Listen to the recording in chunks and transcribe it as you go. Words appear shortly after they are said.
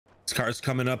This car's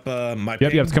coming up. My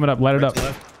yep, it's coming up. Light it up.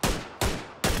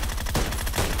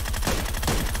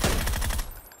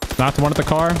 Knocked one at the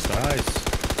car.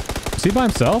 Nice. Is he by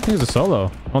himself? He's a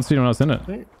solo. I don't see anyone else in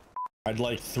it. I'd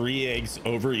like 3 eggs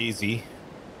over easy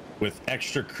with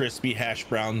extra crispy hash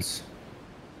browns.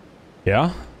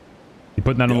 Yeah. You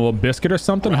putting that on a little biscuit or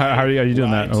something? How are you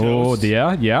doing that? Oh,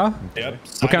 yeah, yeah. Yep.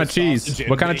 What kind of cheese?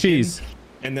 What kind of cheese?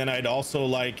 And then I'd also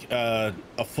like a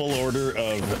full order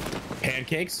of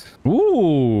pancakes.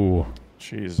 Ooh.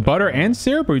 Jeez. Butter and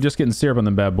syrup, or are you just getting syrup on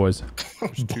them bad boys?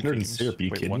 Butter and syrup? Are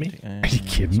you kidding me? Are you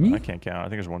kidding me? I can't count. I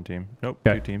think there's 1 team. Nope,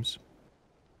 okay. 2 teams.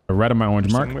 Right on my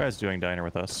orange mark. Some guy's doing diner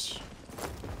with us.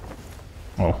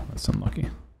 Oh, that's unlucky.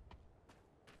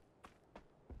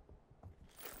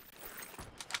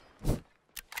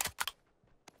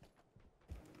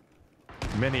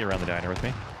 Many around the diner with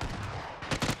me.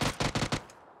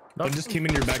 I just came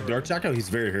in your back door, Chaco. He's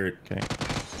very hurt. Okay.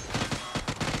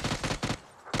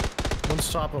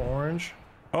 One's top of orange.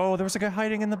 Oh, there was a guy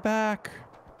hiding in the back.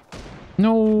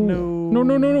 No.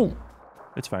 No.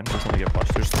 It's fine. Let's only get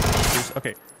pushed. There's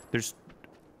okay. There's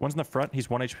one's in the front.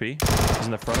 He's 1 HP. He's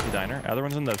in the front of the diner. Other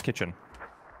one's in the kitchen.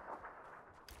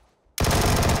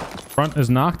 Front is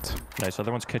knocked. Nice.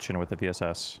 Other one's kitchen with the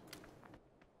PSS.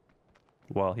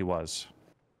 Well, he was.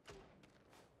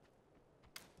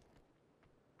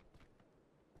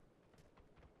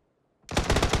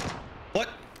 What?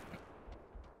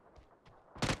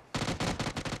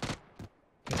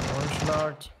 Orange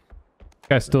knocked.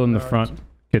 Guy's still in the front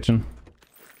kitchen.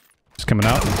 Just coming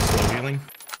out. Slow healing.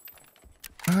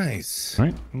 Nice.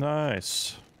 Right.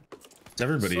 Nice. It's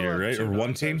everybody here, right? Or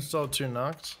 1 team? Still 2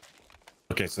 knocked.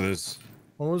 Okay, so there's...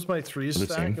 One was my 3 Other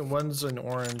stack team. and one's in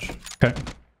orange. Okay.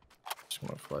 Just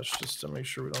want to flush just to make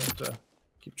sure we don't have to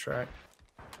keep track.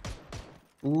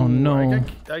 Oh no.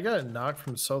 I got a knock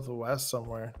from south or west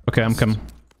somewhere. Okay, I'm coming.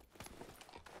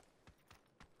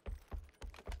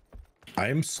 I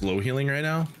am slow healing right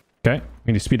now. Okay.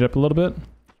 Can you speed it up a little bit?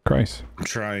 Christ. I'm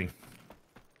trying.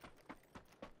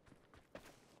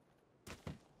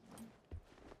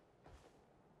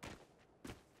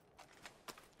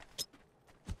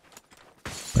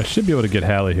 I should be able to get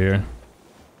Hallie here.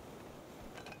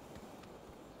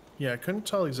 Yeah, I couldn't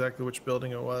tell exactly which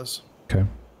building it was. Okay.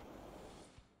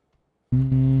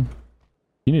 You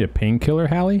need a painkiller,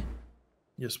 Hallie?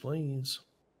 Yes, please.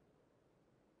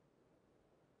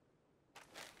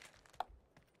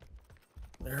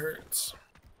 It hurts.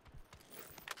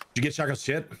 Did you get Chaco's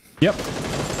shit? Yep.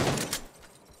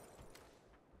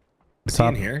 Is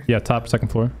Top he in here? Yeah, top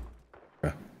 2nd floor.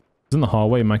 Yeah. He's in the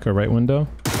hallway, Micro right window.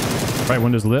 Right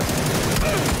window's lit.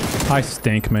 I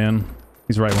stink, man.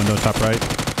 He's right window, top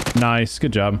right. Nice,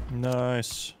 good job.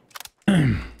 Nice.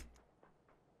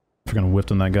 We're gonna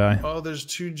whip on that guy. Oh, there's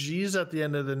 2 G's at the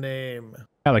end of the name.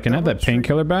 Hallie, can I have that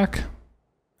painkiller back?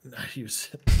 Not use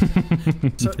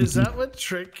it. So is that what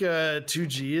trick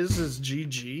 2G is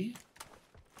GG?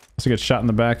 Let's get shot in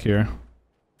the back here.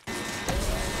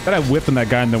 But I whipped on that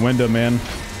guy in the window, man.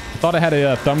 Thought I had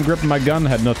a thumb grip in my gun.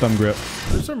 Had no thumb grip.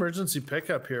 There's emergency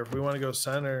pickup here if we want to go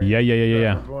center.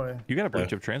 Yeah. Boy. You got a blue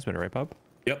chip transmitter, right, Pub?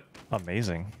 Yep.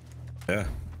 Amazing. Yeah.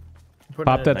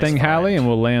 Pop that thing, Hallie, and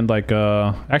we'll land like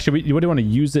actually, what do you want to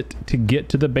use it to get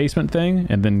to the basement thing,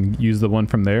 and then use the one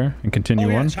from there and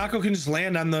continue on? Chaco can just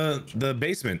land on the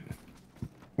basement.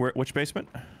 Which basement?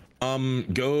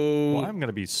 Go. Well, I'm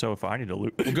gonna be so far. I need to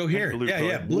loot. We'll go here.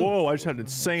 Yeah. Blue. Whoa! I just had an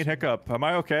insane hiccup. Am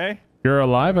I okay? You're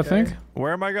alive, I think.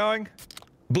 Where am I going?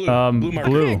 Blue. Blue. Mark.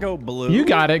 I can't go blue. You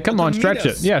got it. Come on, stretch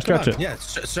it. Yeah, stretch it. Yeah,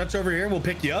 stretch over here. We'll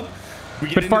pick you up.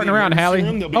 Quit farting around, Hallie.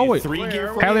 Oh wait,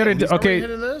 Hallie already did. Okay,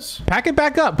 pack it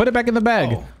back up. Put it back in the bag.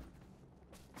 Oh.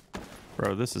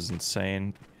 Bro, this is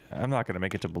insane. I'm not gonna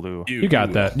make it to blue. You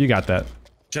got that. You got that.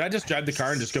 Should I just drive the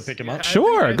car and just go pick him up?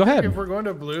 Sure, go ahead. If we're going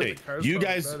to blue, Hey, the car's you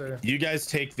better. guys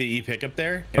take the E pickup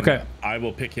there. And Okay. I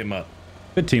will pick him up.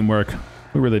 Good teamwork.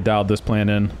 We really dialed this plan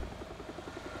in.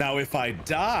 Now, if I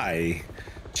die,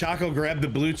 Chaco grab the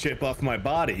blue chip off my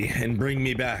body and bring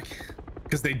me back,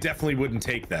 because they definitely wouldn't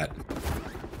take that.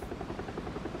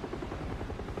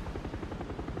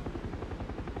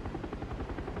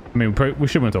 I mean, we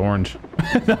should have went to orange.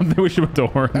 We should have went to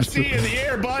orange. I see you in the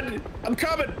air, bud. I'm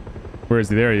coming. Where is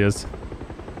he? There he is.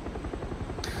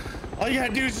 All you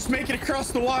gotta do is just make it across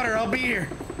the water. I'll be here.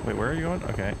 Wait, where are you going?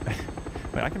 Okay.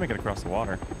 Wait, I can make it across the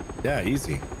water. Yeah,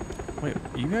 easy. Wait,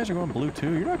 you guys are going blue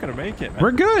too? You're not gonna make it, man.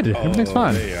 We're good. Everything's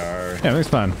fine. They are. Yeah, everything's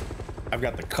fine. I've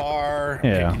got the car.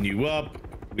 Yeah. Picking you up.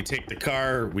 We take the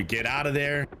car. We get out of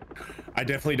there. I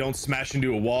definitely don't smash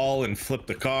into a wall and flip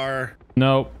the car.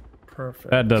 Nope. Perfect.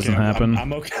 That doesn't happen.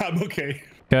 I'm okay. I'm okay.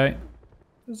 Okay.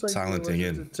 It's like, Silencing what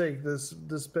in. does it take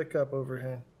this pickup over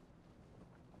here?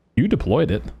 You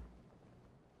deployed it.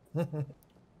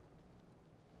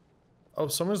 Oh,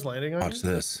 someone's landing on Watch you?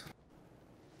 this.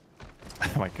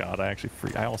 Oh my god, I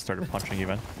almost started punching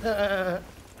even.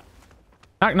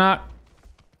 Knock knock.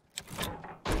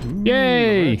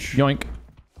 Yay! Rich. Yoink.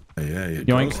 Yeah, yeah.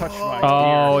 Yoink. Touch my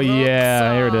Oh ear.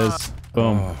 yeah, here it is.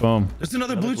 Boom, boom. There's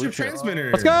another blue chip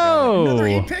transmitter. Let's go! Another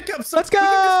e-pickup. Let's go!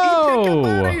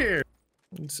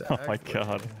 Oh my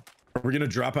god. Are we gonna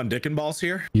drop on Dick and Balls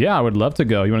here? Yeah, I would love to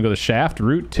go. You want to go the shaft,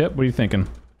 root, tip? What are you thinking?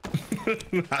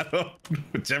 I don't.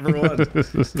 Whichever one.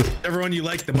 Whichever one you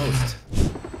like the most.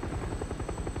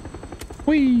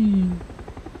 Whee!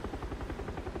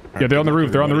 Yeah, they're on the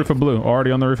roof. They're on the roof of blue.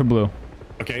 Already on the roof of blue.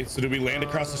 Okay, so do we land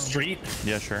across the street?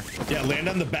 Yeah, sure. Yeah, land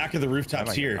on the back of the I rooftops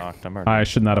might get here. knocked. I'm already- I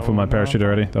should not have put my parachute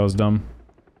already. That was dumb.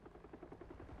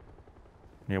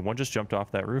 Yeah, one just jumped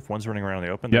off that roof. One's running around in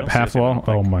the open. They Yep, don't see half us yet, I wall. don't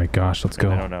think. Oh my gosh, let's Okay,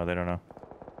 They go. don't know. They don't know.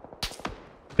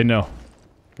 They know.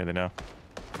 Okay, they know.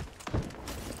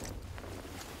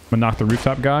 I'm gonna knock the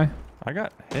rooftop guy. I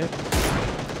got hit.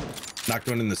 Knocked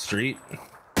one in the street.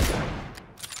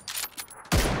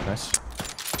 Nice.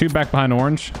 Two back behind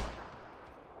orange.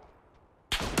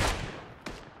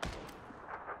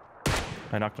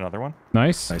 I knocked another one.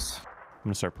 Nice. Nice. I'm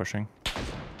gonna start pushing.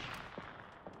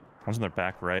 One's in their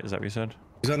back right. Is that what you said?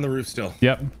 He's on the roof still.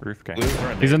 Yep. Roof. Okay. Blue.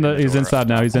 He's in the. He's inside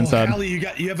now. He's inside. Oh, Hallie,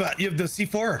 you have the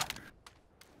C4.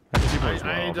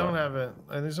 I don't have it.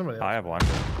 I think somebody else. I have one.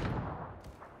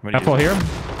 Half wall here.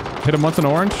 Hit him once in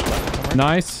orange.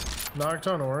 Nice. Knocked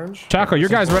on orange. Chaco, your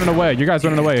guy's running away. Your guy's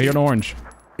running away. Here in orange.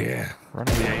 Yeah.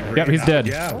 Yep, he's dead.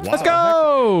 Yeah. Wow. Let's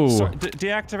go. So,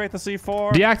 deactivate the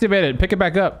C4. Deactivate it. Pick it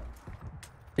back up.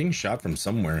 Being shot from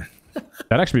somewhere.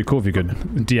 That'd actually be cool if you could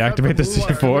deactivate the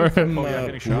C4. From, Oh, yeah,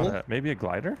 getting pool? shot at. Maybe a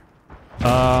glider?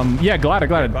 Yeah, glider.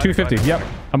 250. glider. Yep.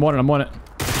 I'm on it.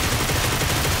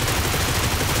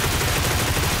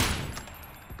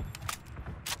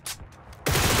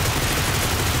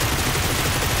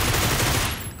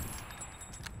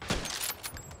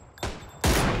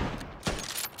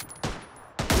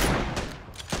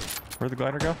 Where'd the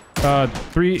glider go?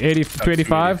 380,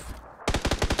 385.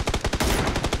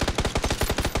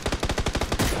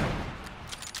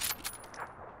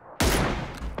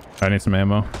 I need some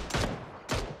ammo.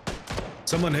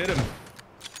 Someone hit him.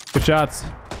 Good shots.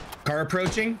 Car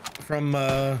approaching from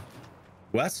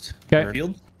west. Okay.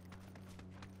 Field.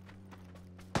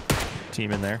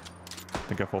 Team in there. I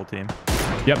think a full team.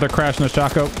 Yep, they're crashing the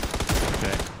Chaco.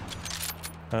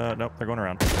 Okay. Nope, they're going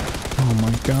around. Oh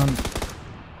my god.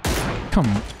 Come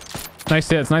on. Nice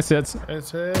hits, nice hits.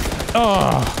 It's hit.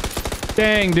 Oh,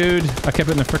 dang, dude. I kept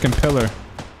it in the freaking pillar.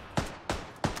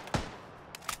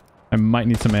 I might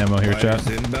need some ammo here, chat.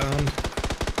 Fighters inbound.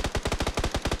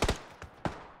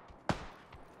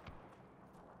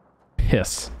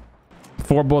 Piss.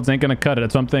 4 bullets ain't gonna cut it.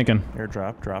 That's what I'm thinking.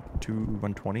 Airdrop, drop to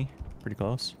 120. Pretty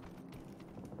close.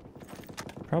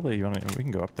 Probably we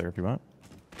can go up there if you want.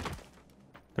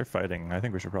 They're fighting. I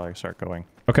think we should probably start going.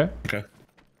 Okay. Okay.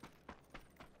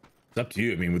 It's up to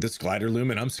you. I mean, with this glider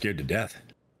looming, I'm scared to death.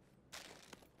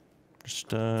 Just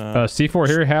C4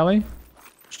 here, Hallie.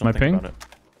 just my don't think ping? about it.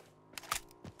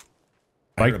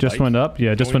 I heard Bike a just bike. went up.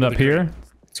 Yeah, just Going went to up the crate. here.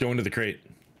 Let's go into the crate.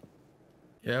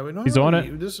 Yeah, we know. He's on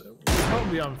it. This we'll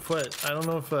probably be on foot. I don't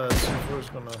know if C4 is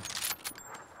gonna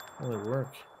really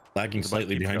work. Lagging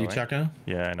slightly keep behind you, going. Chaco.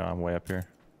 Yeah, I know. I'm way up here.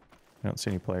 I don't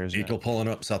see any players yet. Vehicle pulling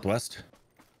up southwest.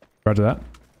 Roger that.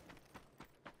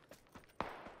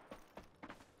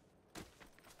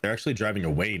 They're actually driving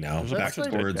away now, There's a back bunch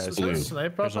of dead towards guys. blue. Is that a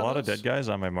snipe There's a up lot on of us? dead guys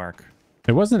on my mark.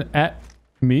 It wasn't at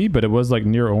me, but it was like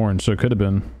near orange, so it could have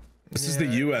been. This is the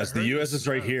Yeah, U.S. I The heard U.S. is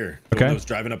right here. The Okay. one that was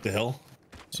driving up the hill.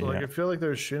 So like, Yeah. I feel like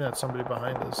they're shooting at somebody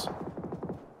behind us.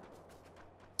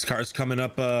 This car's coming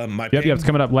up my Yep, ping. yep, it's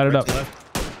coming up. Light it Right up. to left.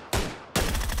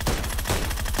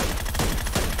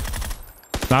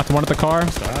 Not the one at the car.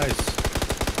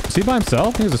 Nice. Is he by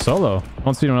himself? He was a solo. I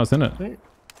don't see anyone else in it. Okay.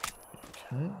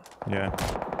 Yeah.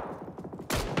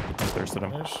 I thirsted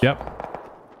him. Nice. Yep.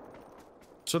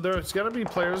 So there's got to be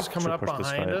players coming Should up push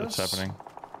this behind fight us. that's happening.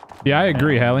 Yeah, I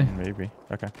agree, Hallie. Maybe.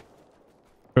 Okay.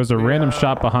 There was a random Yeah.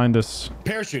 shot behind us.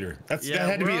 Parachuter. That Yeah,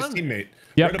 had to be we're his on- teammate.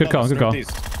 Yep, Right good above call, us, good call.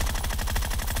 northeast.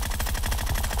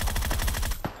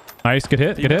 Nice, good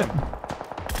hit, good hit.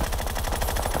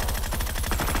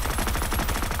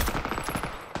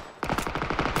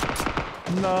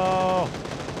 No.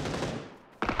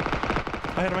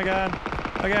 I hit him again.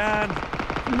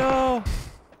 Again. No.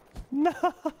 No.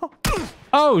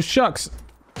 Oh, shucks.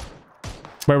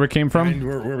 Where we came from? Behind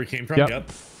where we came from. Yep. Yep.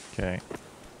 Okay.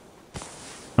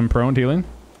 I'm prone healing.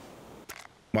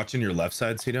 Watching your left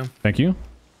side, CDome. Thank you.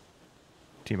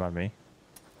 Team on me.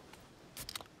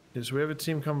 Yes, we have a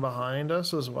team come behind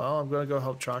us as well. I'm gonna go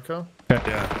help Choco.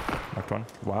 Okay. Yeah. Knocked one.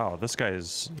 Wow, this guy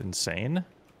is insane.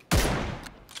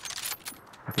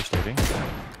 Devastating.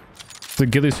 It's a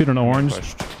ghillie suit on orange.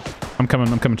 Pushed. I'm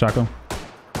coming, Choco.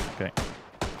 Okay.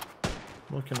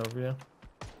 Looking over you.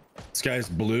 This guy's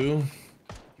blue.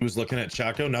 He was looking at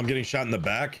Choco. Now I'm getting shot in the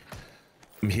back.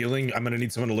 I'm healing. I'm gonna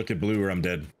need someone to look at blue or I'm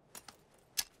dead.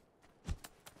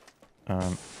 I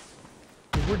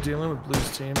think we're dealing with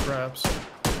Blue's team, perhaps.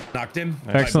 Knocked him.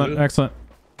 Excellent, excellent.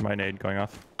 My nade going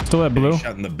off. Still at blue.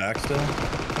 Shot in the back still.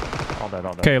 All dead,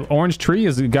 all dead. Okay, orange tree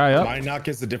is the guy up. My knock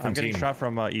is a I'm different getting team. shot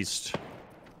from east.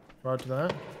 Roger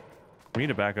that. We need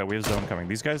to back up. We have zone coming.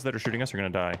 These guys that are shooting us are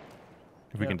going to die.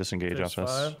 If we can disengage off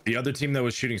us. The other team that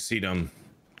was shooting CDome.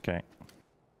 Okay.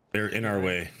 They're in our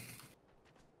way.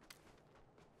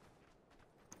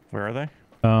 Where are they?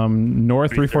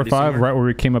 North 345, right where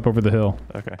we came up over the hill.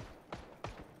 Okay.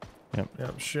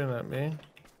 Yep, shooting at me.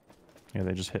 Yeah,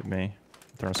 they just hit me.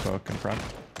 Throwing smoke in front.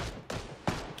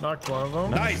 Knocked one of them.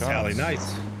 Nice, Hallie,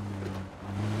 nice.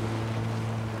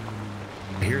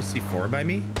 I hear C4 by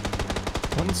me.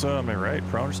 One's my right,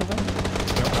 prone or something? I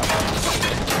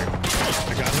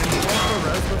got him.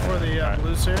 Res before the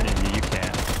blues here. You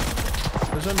can't.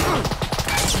 There's another.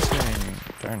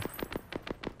 Darn.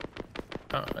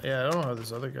 Yeah, I don't know how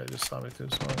this other guy just saw me through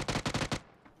smoke.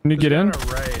 Can you get in?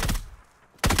 Right.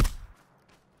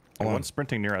 One's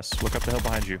sprinting near us. Look up the hill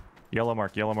behind you. Yellow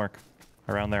mark, yellow mark.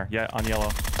 Around there. Yeah, on yellow.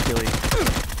 Gilly.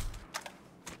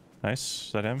 Nice.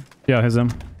 Is that him? Yeah, his him.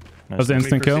 Nice. That was the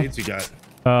instant kill. You got?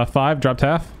 5, dropped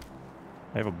half.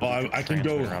 I have a blue chip I can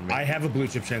go. transmitter on me. I have a blue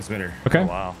chip transmitter. Okay. Oh,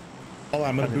 wow. Hold on,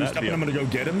 I'm gonna boost up and I'm gonna go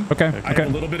get him. Okay, I have a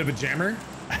little bit of a jammer.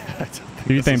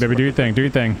 Do your thing, baby. Do your thing. Do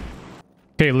your thing.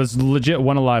 Okay, let's legit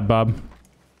one alive, Bob.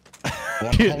 Well,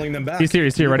 I'm calling them back. He's here,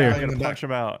 right here. I'm gonna punch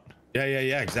him out. Yeah,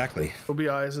 exactly. There'll be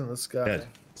eyes in the sky. Good.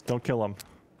 Don't kill him.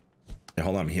 Yeah,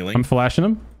 hold on, I'm healing. I'm flashing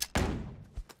him.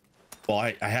 Well,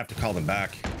 I have to call them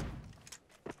back.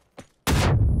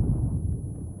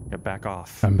 Yeah, back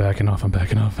off. I'm backing off.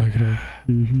 To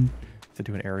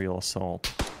do an aerial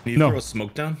assault. Can you throw a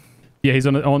smoke down? Yeah, he's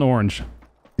on orange.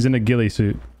 He's in a ghillie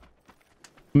suit.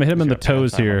 I'm gonna hit him in the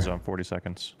toes here. Zone, 40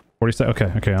 seconds. 40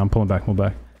 seconds. Okay, I'm pulling back.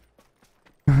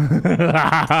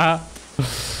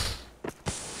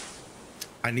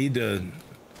 I need to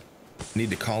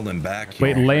call them back.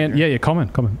 Wait, land. Yeah, come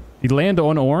in. You land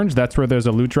on orange. That's where there's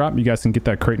a loot drop. You guys can get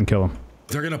that crate and kill him.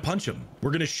 They're gonna punch him. We're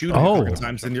gonna shoot him a couple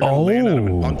times, and you're gonna land on him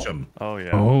and punch him. Oh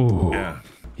yeah. Oh. Yeah.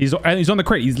 He's on the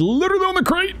crate. He's literally on the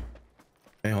crate.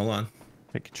 Hey, hold on.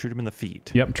 Hey, shoot him in the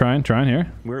feet. Yep, trying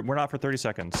here. We're not for 30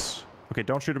 seconds. Okay,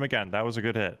 don't shoot him again. That was a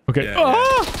good hit. Okay. Yeah,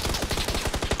 Ah!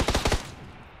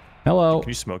 Hello. Can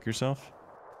you smoke yourself?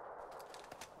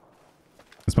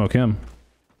 Smoke him.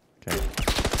 Okay.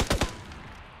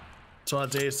 So on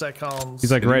day sec columns.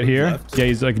 He's like right here. Left. Yeah,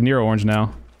 he's like near orange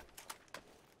now.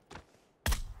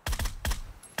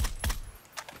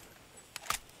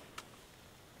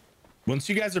 Once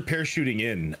you guys are parachuting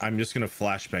in, I'm just gonna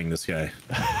flashbang this guy.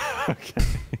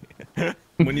 Okay.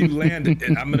 When you land,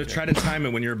 I'm gonna try to time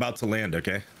it when you're about to land.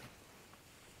 Okay.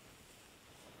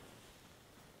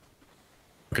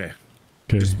 Okay.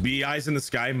 Just be eyes in the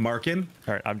sky. Mark him.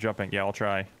 All right, I'm jumping. Yeah, I'll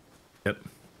try. Yep.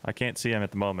 I can't see him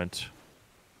at the moment.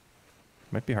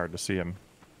 Might be hard to see him.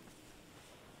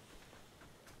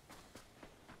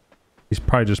 He's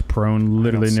probably just prone,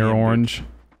 literally see near him, dude. orange.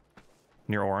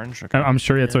 Near orange? Okay. I'm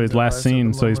sure that's what his last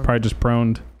scene, so he's moment. probably just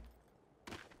proned.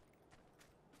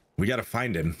 We gotta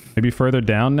find him. Maybe further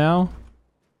down now.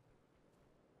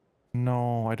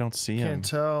 No, I don't see him. Can't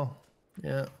tell.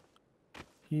 Yeah.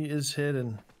 He is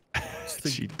hidden. It's the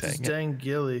Gee, dang it. dang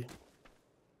gilly.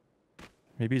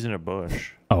 Maybe he's in a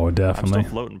bush. Oh, I'm definitely.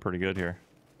 still floating pretty good here.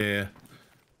 Yeah.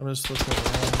 I'm just looking around.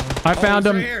 I found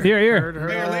he's him. right Here. Heard her.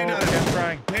 Mayor, land on I'm him.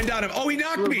 trying. Land on him. Oh, he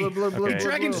knocked me. Okay.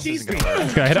 Dragon This cheesed isn't me. gonna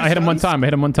work. Okay, I hit him one time.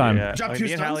 Yeah. Drop Okay, two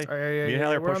me and stuns. Hallie. Me and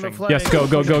Hallie are We're on the pushing. flank. Yes, go.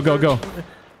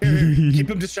 Here, keep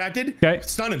him distracted. Okay.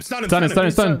 Stun him. Stun him.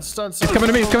 Stun. He's coming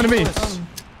to me.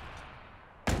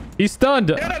 He's stunned.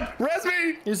 Get him. Res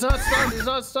me. He's not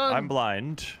stunned. I'm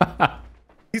blind.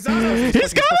 He's on us.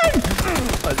 He's coming! Get him!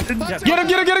 Punch him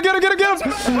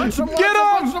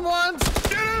once.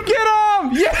 Get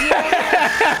him! Yeah!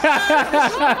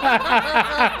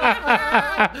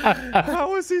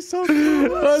 How is he so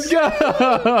close? Let's go!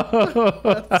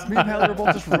 Me and Hallie were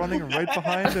both just running right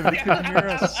behind him. He couldn't hear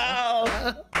us.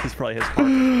 He's probably his part.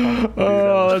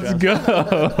 Oh, let's go!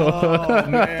 Oh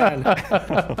man.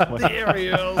 The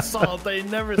aerial assault they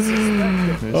never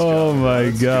suspected. Oh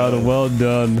my god, well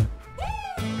done.